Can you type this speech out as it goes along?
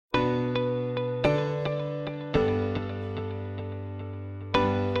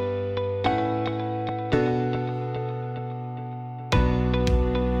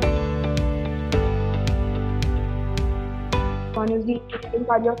One is the engineering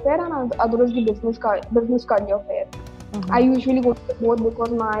career fair and the other is the business career fair. I usually go to both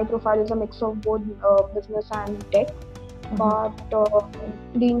because my profile is a mix of both business and tech. But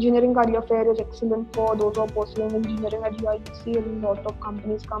the engineering career fair is excellent for those who are pursuing engineering at UIUC, and a lot of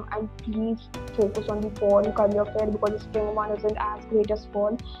companies come. And please focus on the fall career fair because the spring one isn't as great as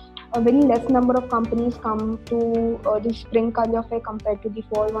fall. A very less number of companies come to the spring career fair compared to the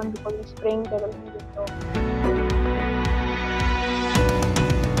fall one, because in spring there will be winter.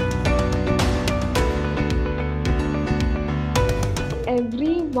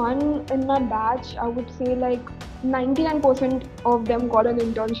 Everyone in my batch, I would say like 99% of them got an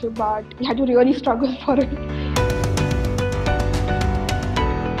internship, but you had to really struggle for it.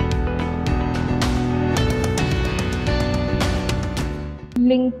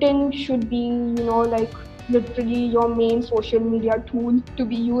 LinkedIn should be, like literally your main social media tool to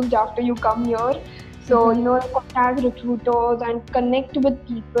be used after you come here. So, contact recruiters and connect with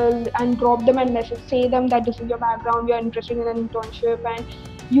people and drop them a message, say them that this is your background, you're interested in an internship, and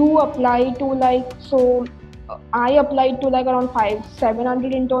you apply to I applied to around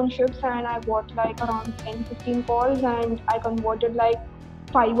 700 internships, and I got around 10-15 calls, and I converted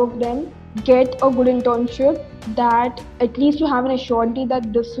 5 of them. Get a good internship that at least you have an assurance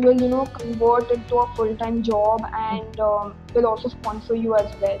that this will convert into a full-time job and will also sponsor you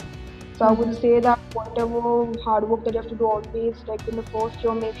as well. So I would say that whatever hard work that you have to do, always in the first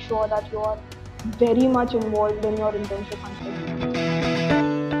year, make sure that you are very much involved in your internship hunting.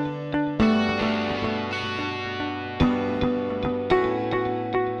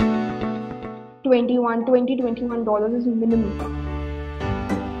 $21 is minimum.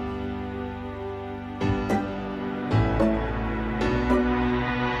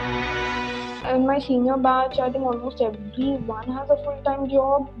 In my senior batch, I think almost everyone has a full-time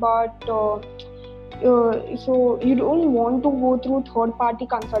job, but so you don't want to go through third-party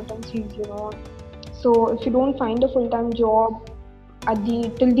consultancies, So if you don't find a full-time job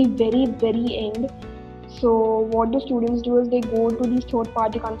till the very, very end, so what the students do is they go to these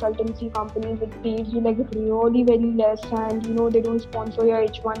third-party consultancy companies that pays you really very less, and they don't sponsor your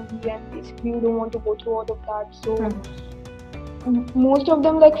H1B, and basically you don't want to go through all of that. So most of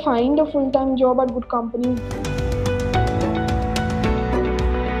them find a full-time job at good companies.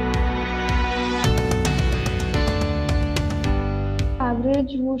 Average,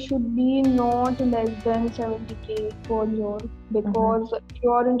 you should be not less than 70K per year, because if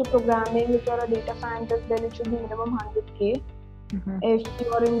you're into programming, if you're a data scientist, then it should be minimum 100K. If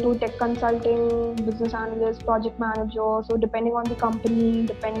you're into tech consulting, business analyst, project manager, so depending on the company,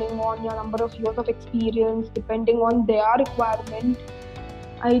 depending on your number of years of experience, depending on their requirement,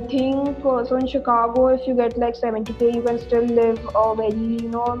 I think so in Chicago, if you get 70K, you can still live a very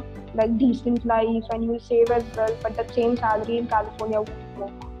decent life, and you will save as well. But that same salary in California won't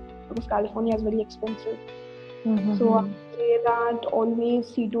work, because California is very expensive. So I would say that always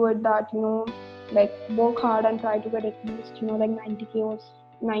see to it that work hard and try to get at least 90K or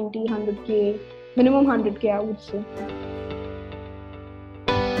 90, 100K, minimum 100K, I would say.